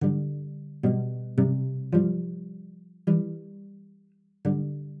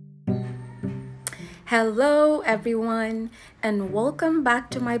Hello, everyone, and welcome back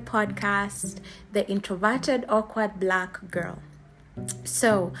to my podcast, The Introverted Awkward Black Girl.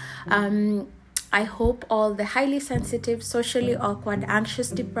 So, I hope all the highly sensitive, socially awkward, anxious,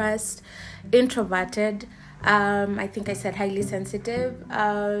 depressed, introverted, I think I said highly sensitive,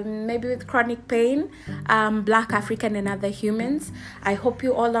 maybe with chronic pain, Black, African, and other humans. I hope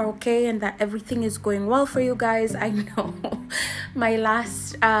you all are okay and that everything is going well for you guys. I know my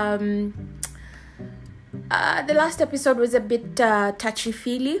the last episode was a bit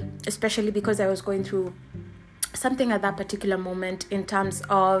touchy-feely, especially because I was going through something at that particular moment in terms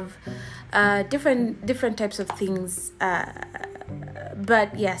of different types of things.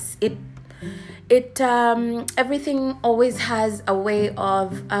 But yes, it everything always has a way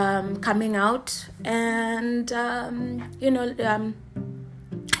of coming out, and I'm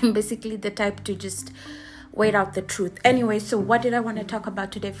basically the type to just wait out the truth. Anyway, so what did I want to talk about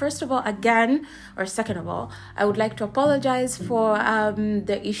today? First of all, second of all, I would like to apologize for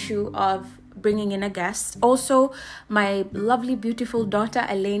the issue of bringing in a guest. Also, my lovely, beautiful daughter,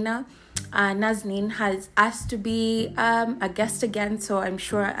 Elena Nazneen, has asked to be a guest again. So I'm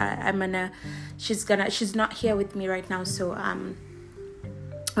sure she's not here with me right now. So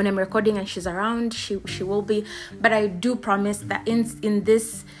when I'm recording and she's around, she will be. But I do promise that in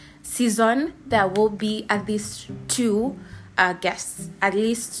this season there will be at least two guests,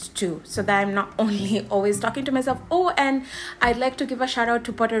 so that I'm not only always talking to myself. Oh, and I'd like to give a shout out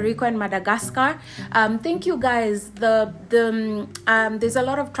to Puerto Rico and Madagascar. Thank you guys. There's a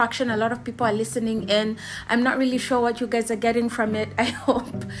lot of traction, a lot of people are listening in. I'm not really sure what you guys are getting from it.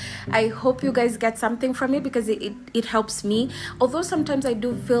 I hope you guys get something from it, because it helps me, although sometimes I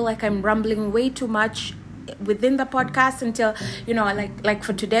do feel like I'm rambling way too much within the podcast until, like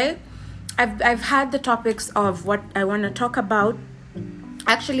for today, I've had the topics of what I want to talk about,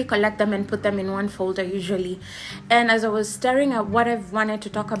 actually collect them and put them in one folder usually. And as I was staring at what I've wanted to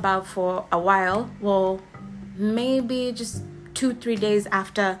talk about for a while, well, maybe just 2-3 days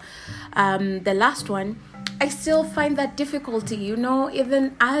after the last one, I still find that difficulty,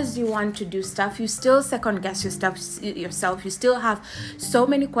 even as you want to do stuff, you still second guess yourself. You still have so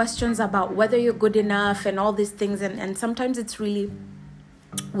many questions about whether you're good enough and all these things. And sometimes it's really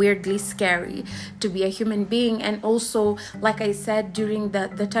weirdly scary to be a human being. And also, like I said, during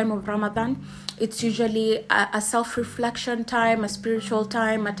the time of Ramadan, it's usually a self-reflection time, a spiritual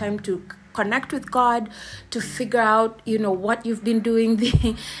time, a time to connect with God, to figure out what you've been doing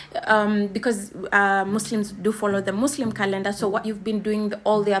because Muslims do follow the Muslim calendar. So what you've been doing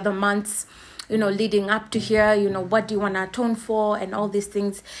all the other months leading up to here, what do you want to atone for, and all these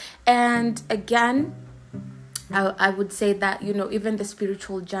things. And again, I would say that even the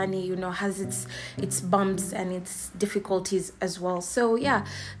spiritual journey has its bumps and its difficulties as well. So yeah,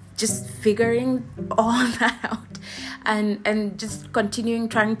 just figuring all that out and just continuing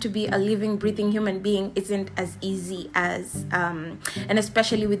trying to be a living, breathing human being isn't as easy as and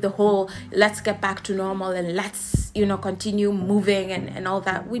especially with the whole let's get back to normal and let's continue moving and all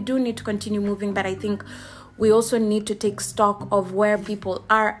that. We do need to continue moving, but I think we also need to take stock of where people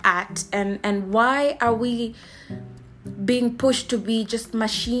are at and why are we being pushed to be just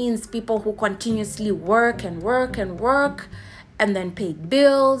machines, people who continuously work and work and work and then pay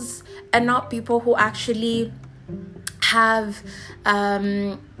bills, and not people who actually have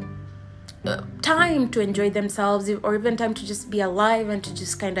time to enjoy themselves, or even time to just be alive and to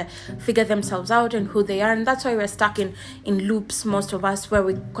just kind of figure themselves out and who they are. And that's why we're stuck in loops, most of us, where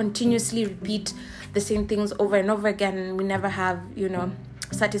we continuously repeat the same things over and over again, and we never have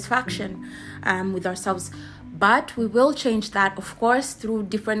satisfaction with ourselves. But we will change that, of course, through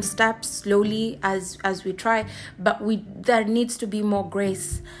different steps, slowly as we try. But there needs to be more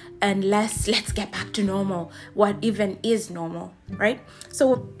grace and less let's get back to normal. What even is normal, right?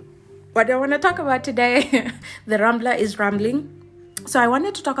 So what I want to talk about today, the rambler is rambling. So I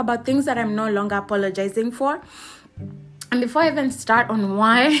wanted to talk about things that I'm no longer apologizing for. And before I even start on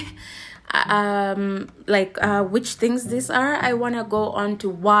why, which things these are, I want to go on to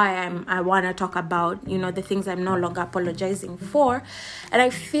why I want to talk about, the things I'm no longer apologizing for. And I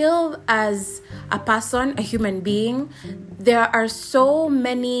feel as a person, a human being, there are so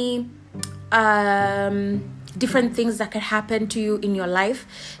many different things that could happen to you in your life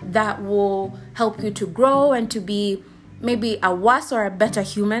that will help you to grow and to be maybe a worse or a better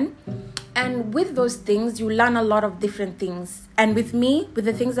human. And with those things, you learn a lot of different things. And with me, with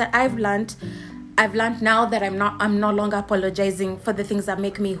the things that I've learned now that I'm no longer apologizing for the things that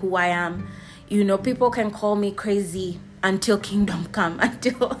make me who I am. People can call me crazy until kingdom come,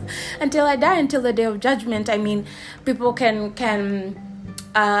 until I die, until the day of judgment. I mean, people can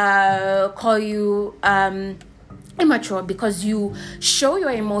call you immature because you show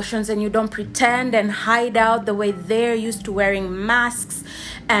your emotions and you don't pretend and hide out the way they're used to wearing masks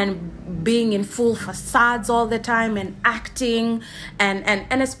and being in full facades all the time and acting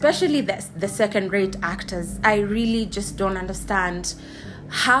and especially the second-rate actors. I really just don't understand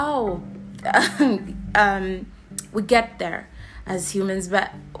how we get there as humans,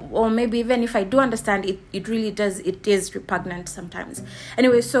 but or maybe even if I do understand it, it is repugnant sometimes.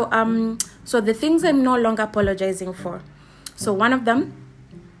 Anyway, so the things I'm no longer apologizing for. So one of them,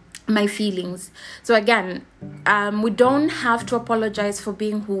 my feelings. So again, we don't have to apologize for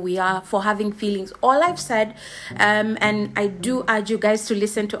being who we are, for having feelings. All I've said, and I do urge you guys to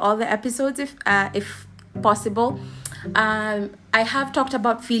listen to all the episodes if possible. I have talked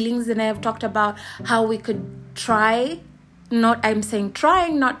about feelings, and I have talked about how we could trying,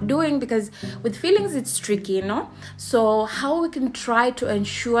 not doing, because with feelings it's tricky, so how we can try to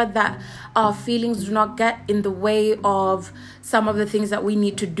ensure that our feelings do not get in the way of some of the things that we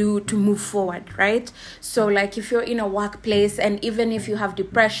need to do to move forward, right? So like if you're in a workplace, and even if you have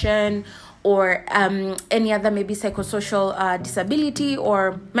depression or any other maybe psychosocial disability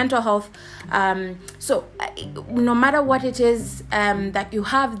or mental health, so no matter what it is that you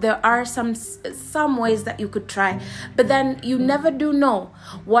have, there are some ways that you could try, but then you never do know.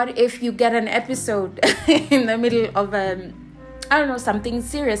 What if you get an episode in the middle of something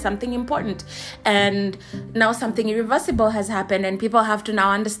serious, something important, and now something irreversible has happened, and people have to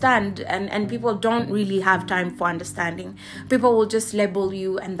now understand, and people don't really have time for understanding. People will just label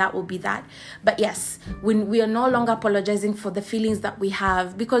you, and that will be that. But yes, when we are no longer apologizing for the feelings that we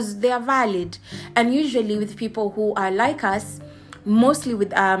have, because they are valid. And usually with people who are like us, mostly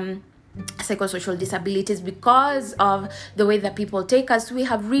with psychosocial disabilities, because of the way that people take us, we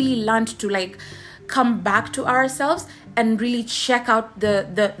have really learned to come back to ourselves and really check out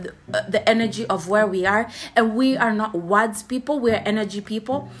the energy of where we are. And we are not words people, we're energy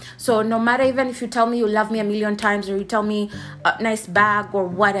people. So no matter, even if you tell me you love me a million times, or you tell me a nice bag or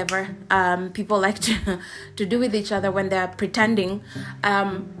whatever, people like to do with each other when they're pretending,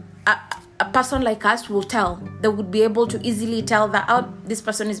 a person like us will tell. They would be able to easily tell that, this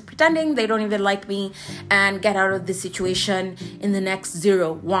person is pretending, they don't even like me, and get out of this situation in the next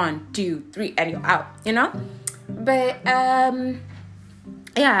 0, 1, 2, 3, and you're out, But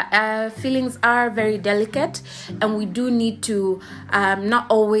feelings are very delicate, and we do need to not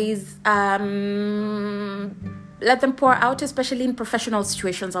always let them pour out, especially in professional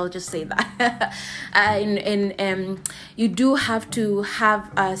situations. I'll just say that. You do have to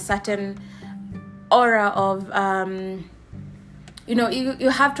have a certain aura of you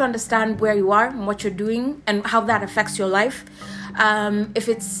have to understand where you are and what you're doing and how that affects your life. If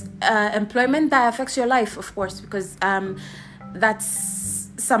it's employment, that affects your life, of course, because that's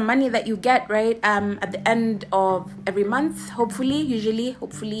some money that you get, right, at the end of every month, hopefully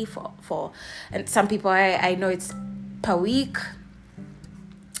for and some people, I know it's per week,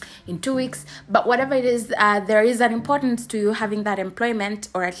 in 2 weeks, but whatever it is, there is an importance to you having that employment,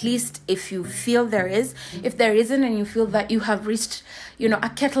 or at least if you feel there is. If there isn't, and you feel that you have reached a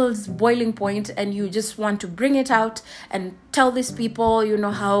kettle's boiling point, and you just want to bring it out and tell these people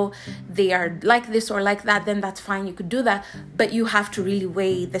how they are like this or like that, then that's fine, you could do that. But you have to really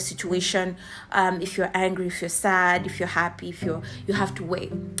weigh the situation. If you're angry, if you're sad, if you're happy, you have to weigh.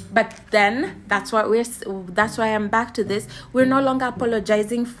 But then that's why I'm back to this. We're no longer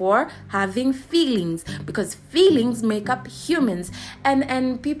apologizing for having feelings, because feelings make up humans,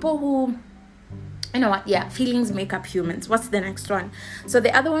 and people who feelings make up humans. What's the next one? So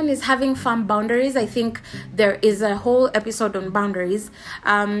the other one is having firm boundaries. I think there is a whole episode on boundaries.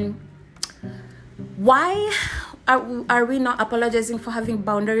 Why are we not apologizing for having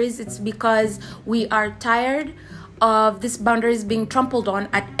boundaries? It's because we are tired of these boundaries being trampled on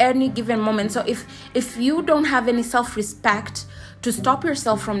at any given moment. So if you don't have any self-respect to stop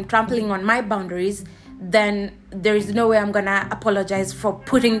yourself from trampling on my boundaries, then there is no way I'm gonna apologize for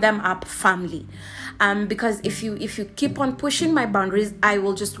putting them up firmly. Because if you keep on pushing my boundaries, I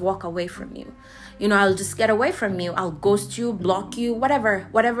will just walk away from you. I'll just get away from you. I'll ghost you, block you,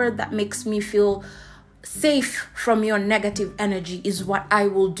 whatever that makes me feel safe from your negative energy is what I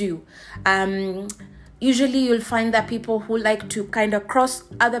will do. Usually you'll find that people who like to kind of cross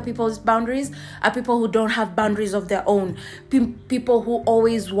other people's boundaries are people who don't have boundaries of their own. People who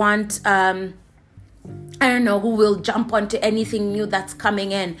always want, who will jump onto anything new that's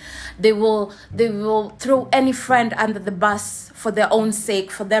coming in. They will throw any friend under the bus for their own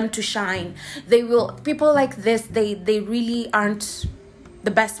sake, for them to shine. People like this, they really aren't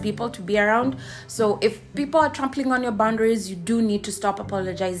the best people to be around. So if people are trampling on your boundaries, you do need to stop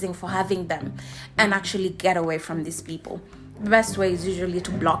apologizing for having them and actually get away from these people. The best way is usually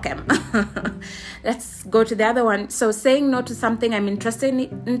to block them. Let's go to the other one. So saying no to something I'm interested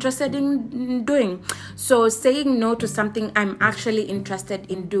in doing. So saying no to something I'm actually interested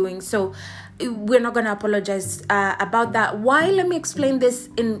in doing. So we're not going to apologize about that. Why? Let me explain this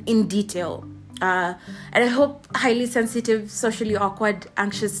in detail. And I hope highly sensitive, socially awkward,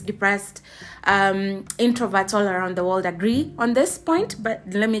 anxious, depressed, introverts all around the world agree on this point, but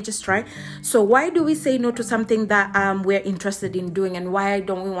let me just try. So why do we say no to something that we're interested in doing, and why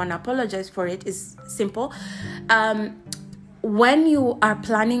don't we want to apologize for it is simple. When you are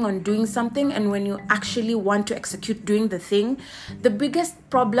planning on doing something and when you actually want to execute doing the thing, the biggest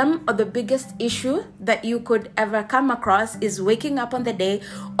problem or the biggest issue that you could ever come across is waking up on the day,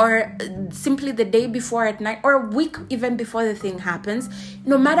 or simply the day before at night, or a week even before the thing happens.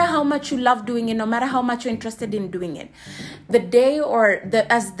 No matter how much you love doing it, no matter how much you're interested in doing it, the day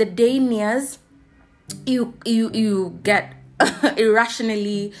as the day nears, you get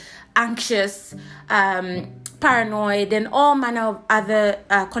irrationally anxious, paranoid, and all manner of other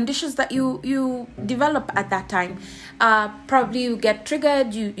conditions that you develop at that time. Probably you get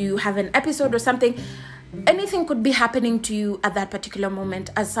triggered, you have an episode or something. Anything could be happening to you at that particular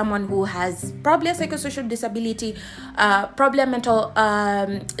moment as someone who has probably a psychosocial disability, probably a mental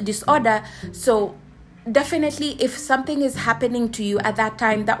disorder. So definitely, if something is happening to you at that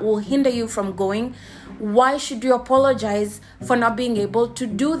time that will hinder you from going, why should you apologize for not being able to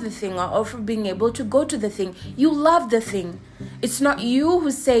do the thing, or for being able to go to the thing? You love the thing. It's not you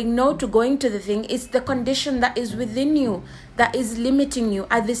who's saying no to going to the thing. It's the condition that is within you that is limiting you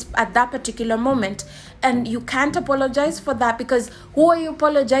at that particular moment. And you can't apologize for that, because who are you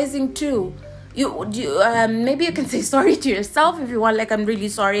apologizing to? Maybe you can say sorry to yourself if you want, like, I'm really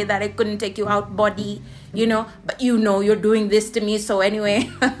sorry that I couldn't take you out, body, but you're doing this to me, so anyway.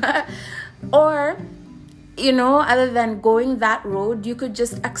 Or, other than going that road, you could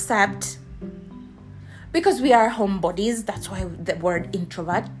just accept, because we are homebodies, that's why the word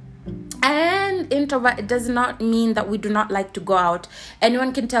introvert. And introvert, it does not mean that we do not like to go out.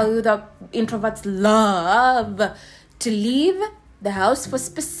 Anyone can tell you that introverts love to leave the house for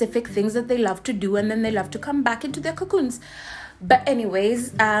specific things that they love to do, and then they love to come back into their cocoons. But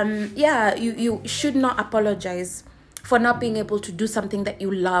anyways, you should not apologize for not being able to do something that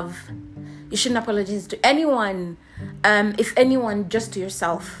you love. You shouldn't apologize to anyone, if anyone, just to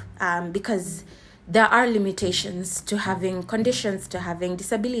yourself, because there are limitations to having conditions, to having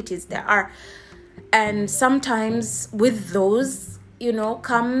disabilities. There are, and sometimes with those,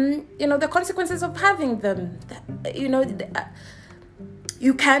 come, the consequences of having them.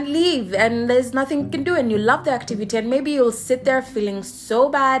 You can't leave, and there's nothing you can do, and you love the activity, and maybe you'll sit there feeling so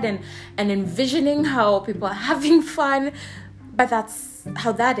bad and envisioning how people are having fun, but that's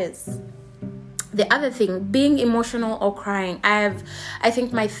how that is. The other thing, being emotional or crying. I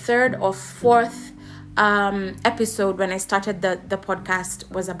think my third or fourth episode when I started the podcast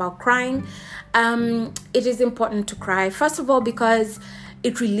was about crying. It is important to cry, first of all, because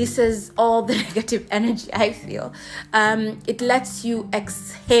it releases all the negative energy, I feel. It lets you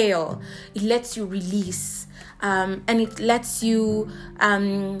exhale. It lets you release. And it lets you...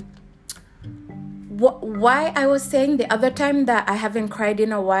 why I was saying the other time that I haven't cried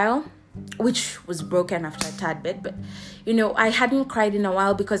in a while, which was broken after a tad bit, but, I hadn't cried in a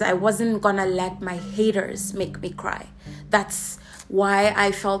while because I wasn't gonna let my haters make me cry. That's why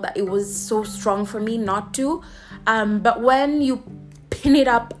I felt that it was so strong for me not to. But when you pin it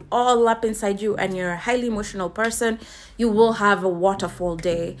all up inside you and you're a highly emotional person, you will have a waterfall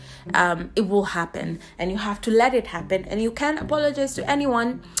day. It will happen, and you have to let it happen, and you can't apologize to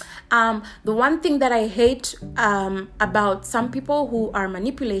anyone. The one thing that I hate about some people who are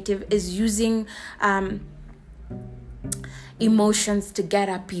manipulative is using emotions to get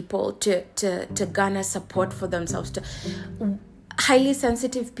at people, to garner support for themselves. Highly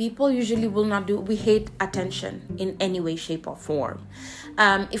sensitive people usually will not do. We hate attention in any way, shape, or form.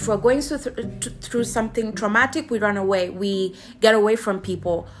 If we're going through something traumatic, we run away. We get away from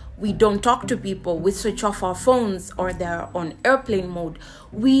people. We don't talk to people. We switch off our phones, or they're on airplane mode.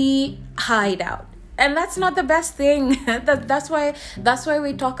 We hide out, and that's not the best thing. That's why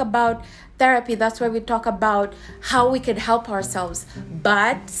we talk about therapy. That's why we talk about how we could help ourselves.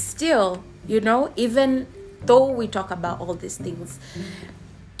 But still, even though we talk about all these things,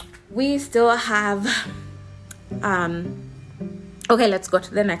 we still have okay, let's go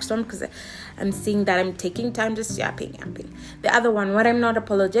to the next one, because I'm seeing that I'm taking time just yapping. The other one, what I'm not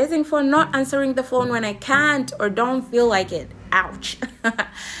apologizing for: not answering the phone when I can't or don't feel like it. Ouch.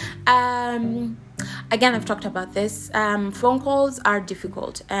 Again, I've talked about this. Phone calls are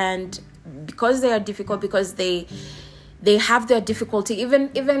difficult, and because they are difficult, because they have their difficulty,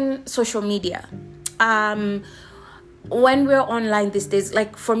 even social media. When we're online these days,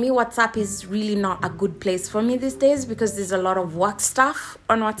 like for me, WhatsApp is really not a good place for me these days, because there's a lot of work stuff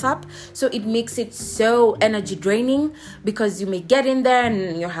on WhatsApp. So it makes it so energy draining, because you may get in there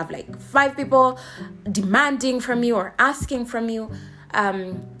and you have like 5 people demanding from you or asking from you.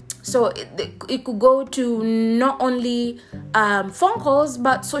 So it could go to not only phone calls,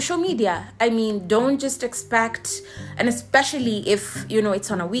 but social media. I mean, don't just expect, and especially if,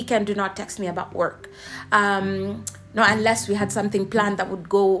 it's on a weekend, do not text me about work. No, unless we had something planned that would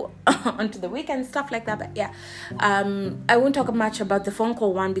go onto the weekend, stuff like that. But yeah, I won't talk much about the phone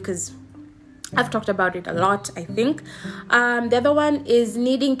call one, because I've talked about it a lot, I think. The other one is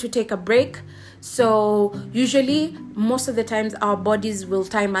needing to take a break. So usually, most of the times, our bodies will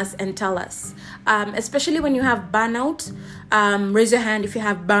time us and tell us, especially when you have burnout. Raise your hand if you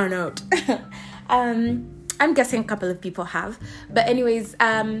have burnout. I'm guessing a couple of people have. But anyways,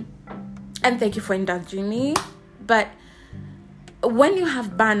 and thank you for indulging me. But when you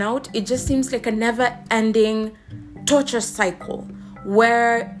have burnout, it just seems like a never-ending torture cycle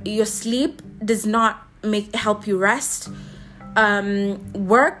where your sleep does not help you rest.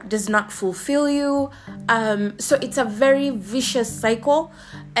 Work does not fulfill you. So it's a very vicious cycle.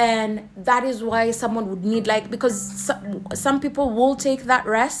 And that is why someone would need, because some people will take that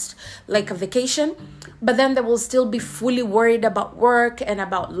rest, like a vacation, but then they will still be fully worried about work and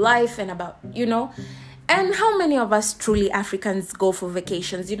about life and about, And how many of us truly Africans go for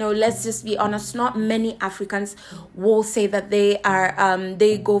vacations? Let's just be honest. Not many Africans will say that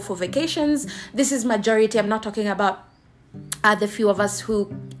they go for vacations. This is majority. I'm not talking about the few of us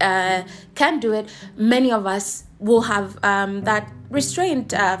who can do it. Many of us will have that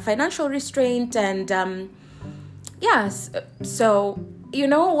restraint, financial restraint, and yes. So,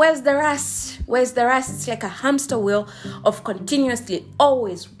 where's the rest? Where's the rest? It's like a hamster wheel of continuously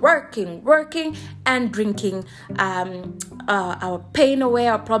always working, and drinking our pain away,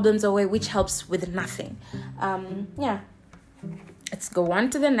 our problems away, which helps with nothing. Let's go on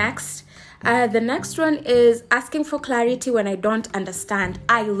to the next. The next one is asking for clarity when I don't understand.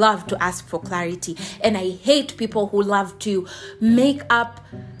 I love to ask for clarity, and I hate people who love to make up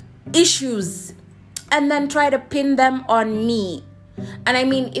issues and then try to pin them on me. And I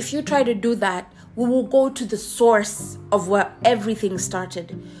mean, if you try to do that, we will go to the source of where everything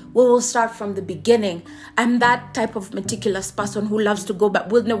started. We will start from the beginning. I'm that type of meticulous person who loves to go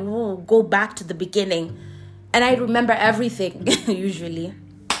back. We'll go back to the beginning. And I remember everything, usually,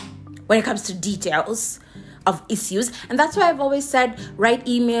 when it comes to details of issues. And that's why I've always said, write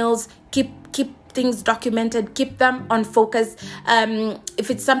emails, keep things documented, keep them on focus.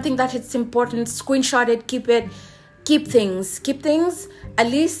 If it's something that it's important, screenshot it, keep things. At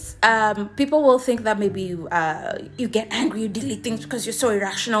least people will think that maybe you get angry, you delete things because you're so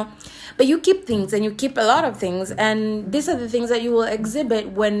irrational. But you keep things, and you keep a lot of things. And these are the things that you will exhibit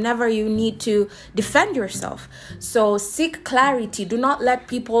whenever you need to defend yourself. So seek clarity. Do not let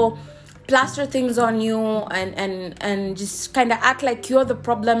people plaster things on you and just kind of act like you're the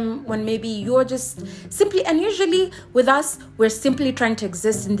problem when maybe you're just simply, and usually with us, we're simply trying to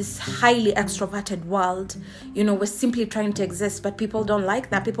exist in this highly extroverted world. We're simply trying to exist, but people don't like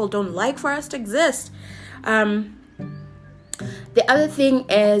that. People don't like for us to exist. The other thing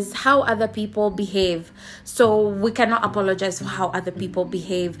is how other people behave. So we cannot apologize for how other people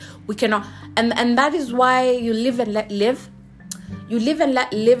behave. We cannot, and that is why you live and let live. You live and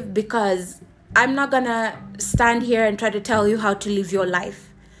let live, because I'm not gonna stand here and try to tell you how to live your life.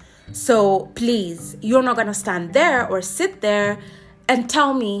 So please, you're not gonna stand there or sit there and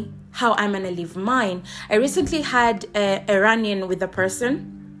tell me how I'm gonna live mine. I recently had a run-in with a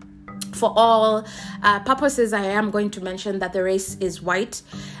person. For all purposes, I am going to mention that the race is white.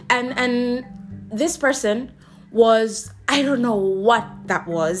 And this person was, I don't know what that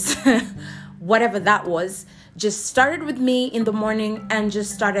was, whatever that was, just started with me in the morning and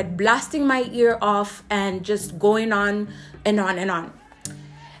just started blasting my ear off and just going on and on and on.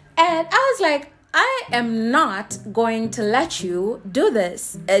 And I was like, I am not going to let you do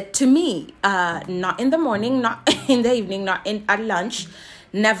this to me. Not in the morning, not in the evening, not at lunch,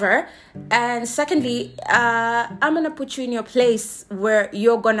 never. And secondly, I'm going to put you in your place where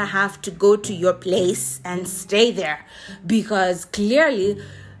you're going to have to go to your place and stay there. Because clearly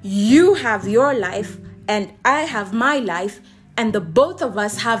you have your life and I have my life, and the both of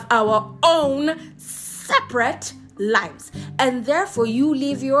us have our own separate lives. And therefore, you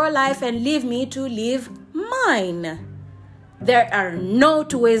live your life and leave me to live mine. There are no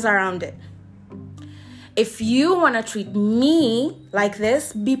two ways around it. If you want to treat me like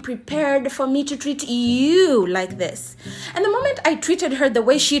this, be prepared for me to treat you like this. And the moment I treated her the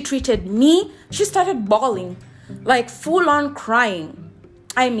way she treated me, she started bawling, like full on crying.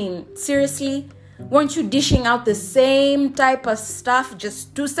 I mean, seriously, weren't you dishing out the same type of stuff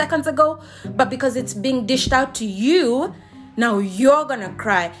just 2 seconds ago? But because it's being dished out to you, now you're gonna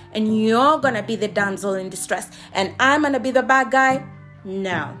cry and you're gonna be the damsel in distress and I'm gonna be the bad guy?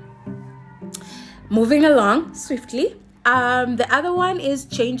 No. Moving along swiftly. The other one is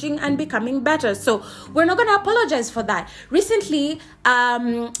changing and becoming better. So we're not going to apologize for that. Recently,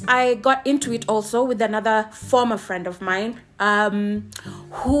 I got into it also with another former friend of mine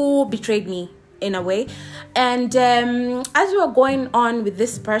who betrayed me in a way. And as we were going on with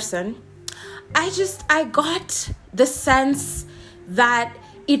this person, I got the sense that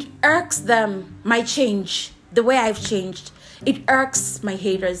it irks them, my change, the way I've changed. It irks my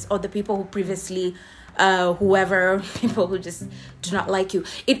haters or the people who previously, people who just do not like you.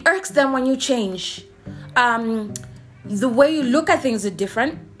 It irks them when you change. The way you look at things is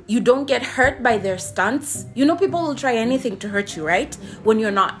different. You don't get hurt by their stunts. You know, people will try anything to hurt you, right? When you're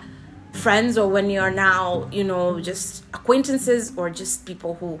not friends or when you're now, just acquaintances or just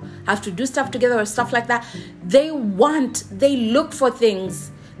people who have to do stuff together or stuff like that. They look for things.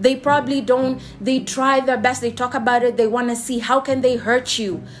 They probably they try their best. They talk about it. They want to see how can they hurt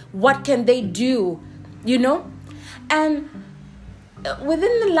you? What can they do? And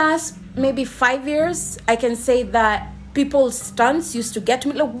within the last maybe 5 years, I can say that people's stunts used to get to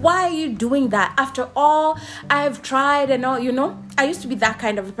me. Like, why are you doing that? After all I've tried and all, I used to be that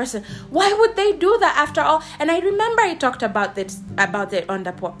kind of a person. Why would they do that after all? And I remember I talked about this on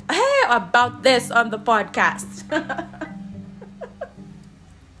the podcast.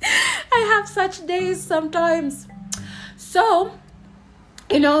 I have such days sometimes. So,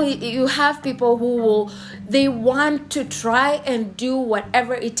 you have people who they want to try and do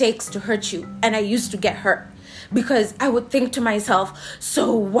whatever it takes to hurt you. And I used to get hurt because I would think to myself,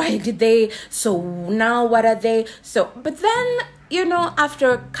 so why did they? So now what are they? But then,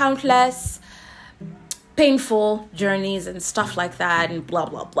 after countless painful journeys and stuff like that and blah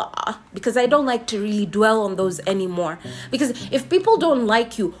blah blah, because I don't like to really dwell on those anymore, because if people don't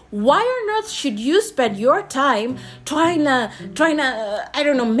like you, why on earth should you spend your time trying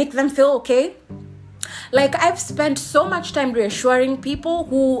to make them feel okay? Like, I've spent so much time reassuring people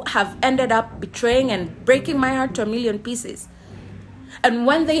who have ended up betraying and breaking my heart to a million pieces. And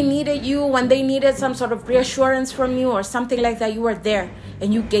when they needed you, when they needed some sort of reassurance from you or something like that, you were there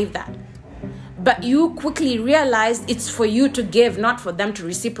and you gave that. But you quickly realized it's for you to give, not for them to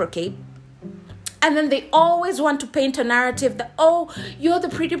reciprocate. And then they always want to paint a narrative that, oh, you're the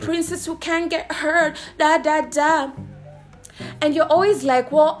pretty princess who can't get hurt, da, da, da. And you're always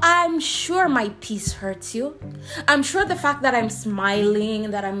like, well, I'm sure my peace hurts you. I'm sure the fact that I'm smiling,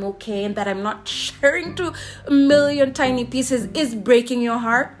 that I'm okay, and that I'm not sharing to a million tiny pieces is breaking your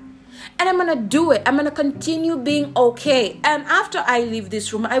heart. And I'm going to do it. I'm going to continue being okay. And after I leave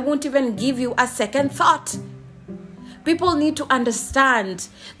this room, I won't even give you a second thought. People need to understand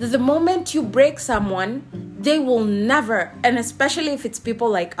that the moment you break someone, they will never, and especially if it's people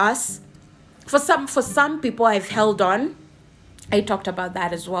like us, for some people I've held on. I talked about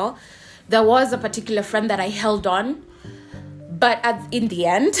that as well. There was a particular friend that I held on, but in the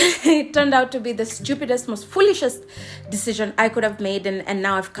end, it turned out to be the stupidest, most foolishest decision I could have made. And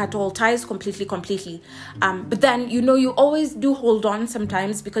now I've cut all ties completely. But then, you always do hold on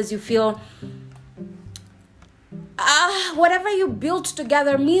sometimes because you feel, whatever you built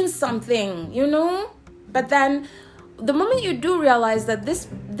together means something, But then the moment you do realize that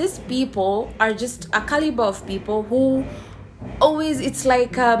these people are just a caliber of people who always, it's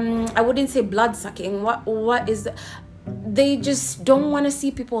like, I wouldn't say blood sucking. What is the, they just don't want to see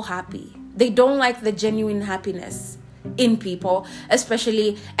people happy. They don't like the genuine happiness in people,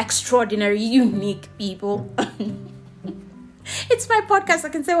 especially extraordinary, unique people. It's my podcast. I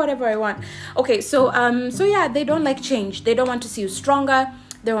can say whatever I want. Okay, so yeah, they don't like change. They don't want to see you stronger.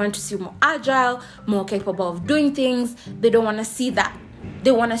 They want to see you more agile, more capable of doing things. They don't want to see that.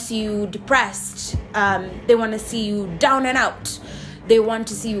 They want to see you depressed. They want to see you down and out. They want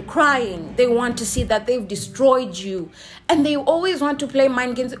to see you crying. They want to see that they've destroyed you. And they always want to play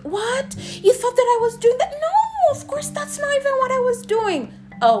mind games. What? You thought that I was doing that? No, of course, that's not even what I was doing.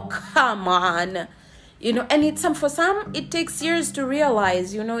 Oh, come on. And for some, it takes years to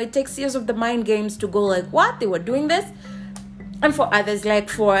realize, it takes years of the mind games to go like, what? They were doing this? And for others, like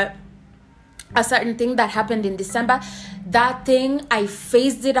for a certain thing that happened in December, that thing, I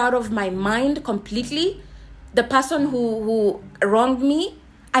phased it out of my mind completely. the person who wronged me,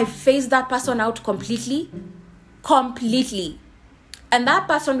 I phased that person out completely. And that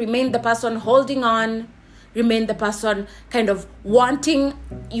person remained the person holding on, remained the person kind of wanting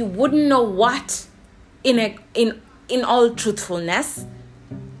you wouldn't know what in all truthfulness.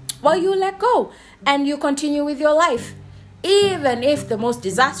 Well, you let go and you continue with your life. Even if the most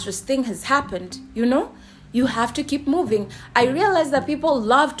disastrous thing has happened, you have to keep moving. I realize that people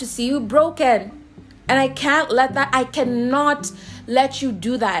love to see you broken. And I cannot let you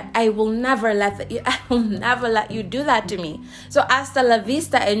do that. I will never let you do that to me. So hasta la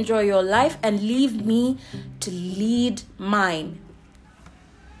vista, enjoy your life and leave me to lead mine.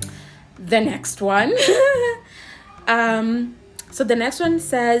 The next one. So the next one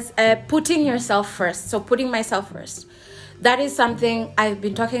says, putting yourself first. So putting myself first. That is something I've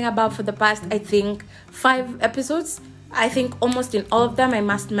been talking about for the past, I think, 5 episodes. I think almost in all of them, I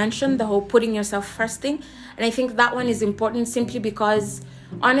must mention the whole putting yourself first thing. And I think that one is important simply because,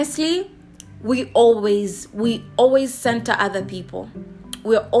 honestly, we always center other people.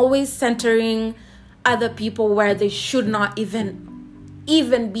 We're always centering other people where they should not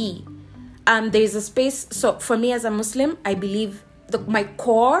even be. There's a space. So for me as a Muslim, I believe my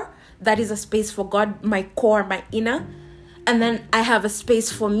core, that is a space for God, my core, my inner. And then I have a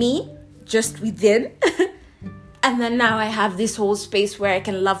space for me just within. And then now I have this whole space where I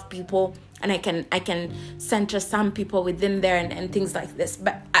can love people and I can center some people within there and things like this.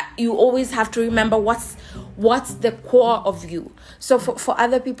 But you always have to remember what's the core of you. So for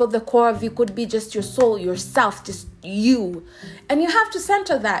other people, the core of you could be just your soul, yourself, just you. And you have to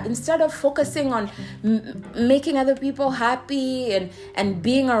center that instead of focusing on making other people happy and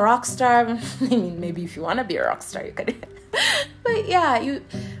being a rock star. I mean, maybe if you want to be a rock star, you could. But yeah,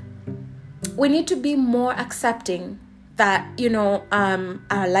 we need to be more accepting that,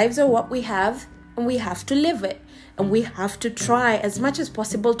 our lives are what we have and we have to live it. And we have to try as much as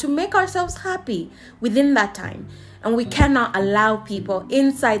possible to make ourselves happy within that time. And we cannot allow people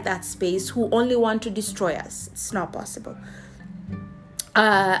inside that space who only want to destroy us. It's not possible.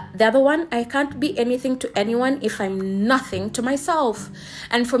 The other one, I can't be anything to anyone if I'm nothing to myself.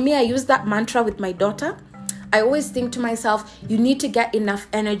 And for me, I use that mantra with my daughter. I always think to myself, you need to get enough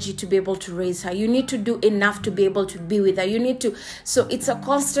energy to be able to raise her. You need to do enough to be able to be with her. So it's a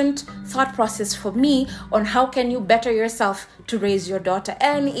constant thought process for me on how can you better yourself to raise your daughter.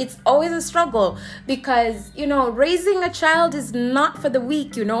 And it's always a struggle because, raising a child is not for the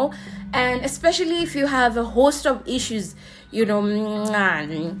weak, and especially if you have a host of issues, you feel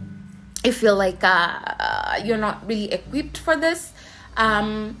like you're not really equipped for this.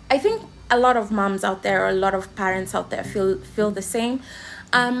 I think a lot of moms out there or a lot of parents out there feel the same.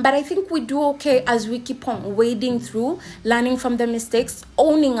 But I think we do okay as we keep on wading through, learning from the mistakes,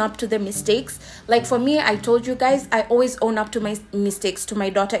 owning up to the mistakes. Like for me, I told you guys, I always own up to my mistakes to my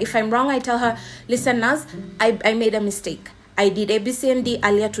daughter. If I'm wrong, I tell her, listen, Naz, I made a mistake. I did ABC and D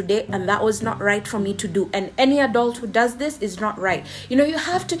earlier today, and that was not right for me to do. And any adult who does this is not right. You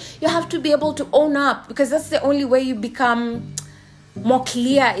have to be able to own up, because that's the only way you become more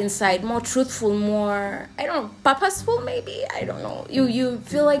clear inside, more truthful, more, purposeful maybe. I don't know. You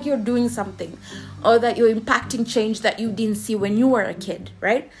feel like you're doing something, or that you're impacting change that you didn't see when you were a kid,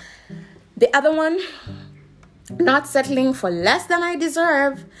 right? The other one, not settling for less than I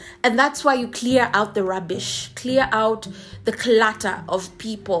deserve. And that's why you clear out the rubbish, clear out the clutter of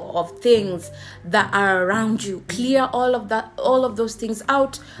people, of things that are around you. Clear all of those things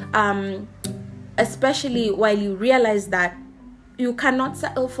out, especially while you realize that you cannot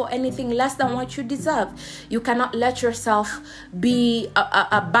settle for anything less than what you deserve. You cannot let yourself be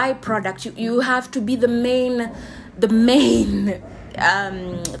a byproduct. You have to be the main thing,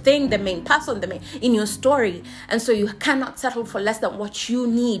 the main person, in your story. And so you cannot settle for less than what you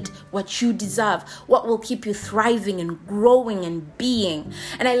need, what you deserve, what will keep you thriving and growing and being.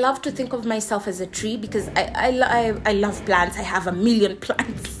 And I love to think of myself as a tree, because I love plants. I have a million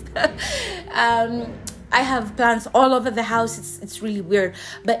plants. I have plants all over the house. It's really weird.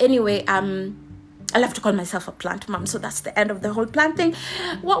 But anyway, I love to call myself a plant mom. So that's the end of the whole plant thing.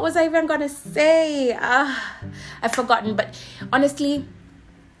 What was I even going to say? I've forgotten. But honestly,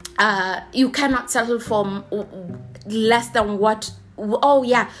 you cannot settle for less than what... Oh,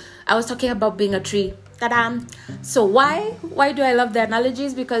 yeah. I was talking about being a tree. Ta-da! So why do I love the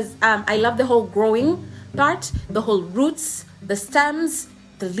analogies? Because I love the whole growing part, the whole roots, the stems,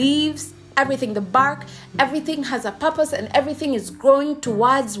 the leaves, everything, the bark, everything has a purpose, and everything is growing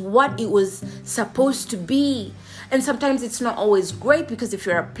towards what it was supposed to be. And sometimes it's not always great, because if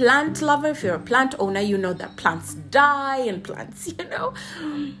you're a plant lover, if you're a plant owner, you know that plants die and plants,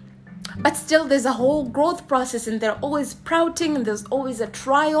 But still, there's a whole growth process, and they're always sprouting, and there's always a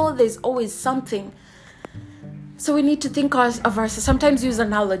trial, there's always something. So we need to think of ourselves. Sometimes use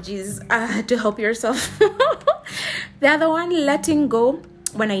analogies to help yourself. The other one, letting go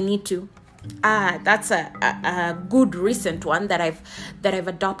when I need to. That's a good recent one that I've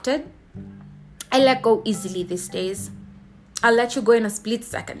adopted. I let go easily these days. I'll let you go in a split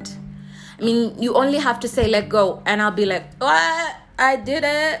second. I mean, you only have to say let go, and I'll be like, what? I did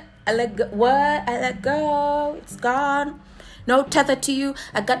it. I let go. What? I let go. It's gone. No tether to you.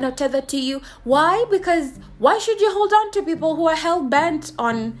 I got no tether to you. Why? Because why should you hold on to people who are hell-bent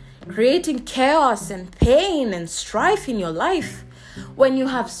on creating chaos and pain and strife in your life? When you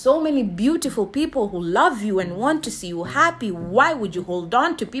have so many beautiful people who love you and want to see you happy, why would you hold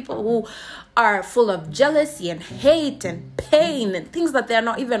on to people who are full of jealousy and hate and pain and things that they're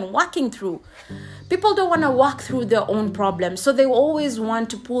not even walking through? People don't want to walk through their own problems, so they always want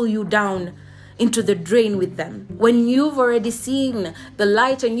to pull you down into the drain with them when you've already seen the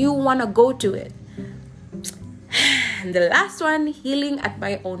light and you want to go to it. And the last one, healing at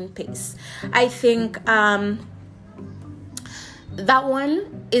my own pace. I think that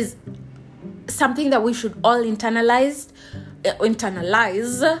one is something that we should all internalize.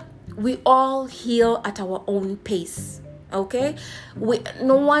 We all heal at our own pace. Okay,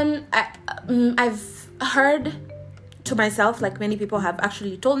 I've heard to myself, like many people have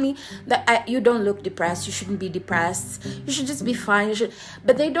actually told me, that you don't look depressed, you shouldn't be depressed, you should just be fine,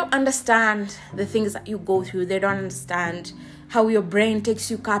 but they don't understand the things that you go through. They don't understand how your brain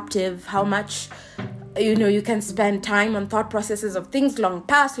takes you captive, how much you can spend time on thought processes of things long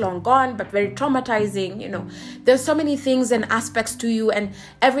past, long gone, but very traumatizing. There's so many things and aspects to you, and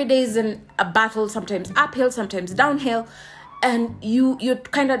every day is a battle, sometimes uphill, sometimes downhill. And you're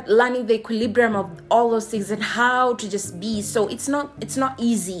kind of learning the equilibrium of all those things and how to just be. So it's not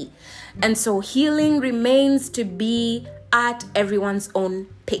easy. And so healing remains to be at everyone's own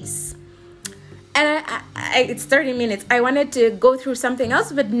pace. And it's 30 minutes. I wanted to go through something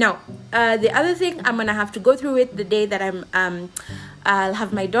else, but no. The other thing, I'm going to have to go through it the day that I'll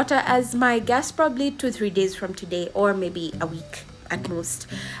have my daughter as my guest, probably 2-3 days from today, or maybe a week at most.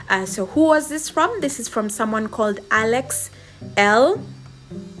 So who was this from? This is from someone called Alex L.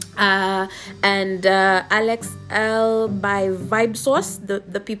 Alex L by VibeSource.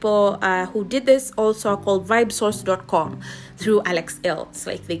 The people who did this also are called vibesource.com through Alex L. It's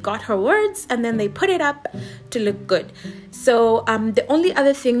like they got her words and then they put it up to look good. So the only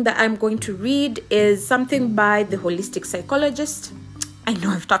other thing that I'm going to read is something by the holistic psychologist. I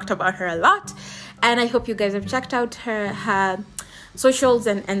know I've talked about her a lot, and I hope you guys have checked out her socials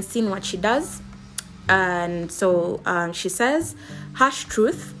and seen what she does. And so she says, harsh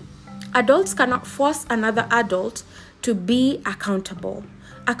truth: adults cannot force another adult to be accountable.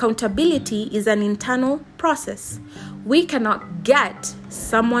 Accountability is an internal process. We cannot get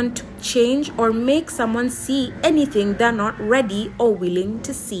someone to change or make someone see anything they're not ready or willing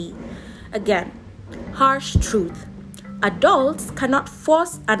to see. Again, harsh truth: adults cannot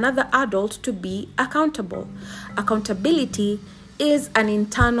force another adult to be accountable. Accountability is an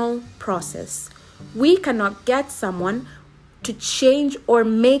internal process. We cannot get someone to change or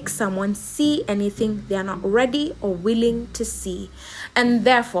make someone see anything they are not ready or willing to see. And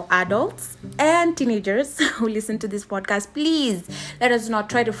therefore, adults and teenagers who listen to this podcast, please let us not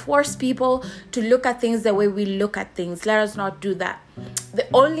try to force people to look at things the way we look at things. Let us not do that. The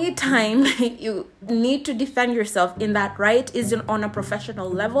only time you need to defend yourself in that right is on a professional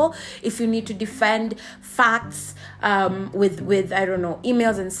level. If you need to defend facts with I don't know,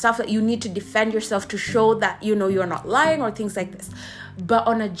 emails and stuff, that you need to defend yourself to show that you're not lying or things like this. But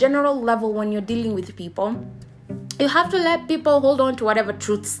on a general level, when you're dealing with people, you have to let people hold on to whatever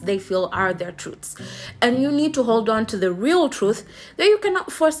truths they feel are their truths. And you need to hold on to the real truth that you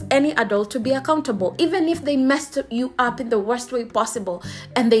cannot force any adult to be accountable, even if they messed you up in the worst way possible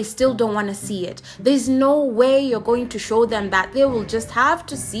and they still don't want to see it. There's no way you're going to show them that. They will just have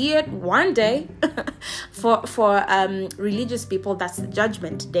to see it one day. For religious people, that's the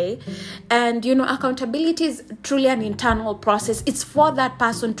judgment day. And accountability is truly an internal process. It's for that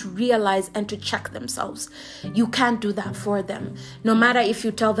person to realize and to check themselves. You can't do that for them. No matter if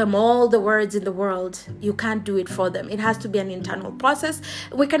you tell them all the words in the world, you can't do it for them. It has to be an internal process.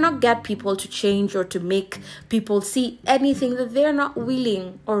 We cannot get people to change or to make people see anything that they're not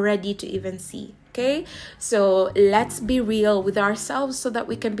willing or ready to even see. Okay, so let's be real with ourselves so that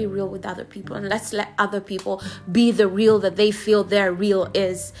we can be real with other people, and let's let other people be the real that they feel their real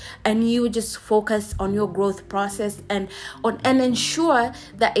is. And you just focus on your growth process and ensure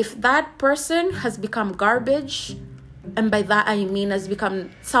that if that person has become garbage and by that I mean has become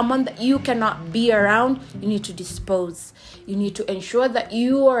someone that you cannot be around, you need to dispose. You need to ensure that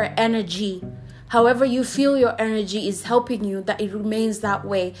your energy, however you feel your energy is helping you, that it remains that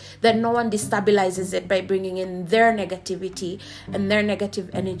way, that no one destabilizes it by bringing in their negativity and their negative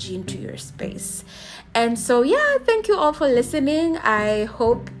energy into your space. And so, yeah, thank you all for listening. I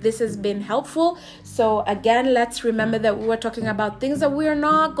hope this has been helpful. So again, let's remember that we were talking about things that we are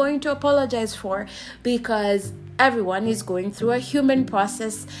not going to apologize for, because everyone is going through a human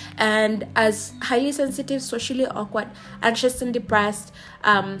process, and as highly sensitive, socially awkward, anxious and depressed,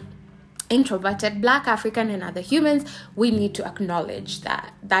 introverted Black, African, and other humans, we need to acknowledge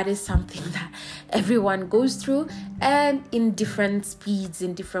that that is something that everyone goes through, and in different speeds,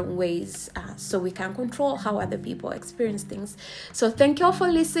 in different ways, so we can control how other people experience things. So thank you all for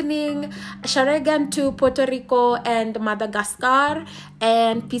listening. Shout out again to Puerto Rico and Madagascar,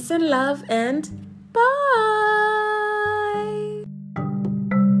 and peace and love, and bye.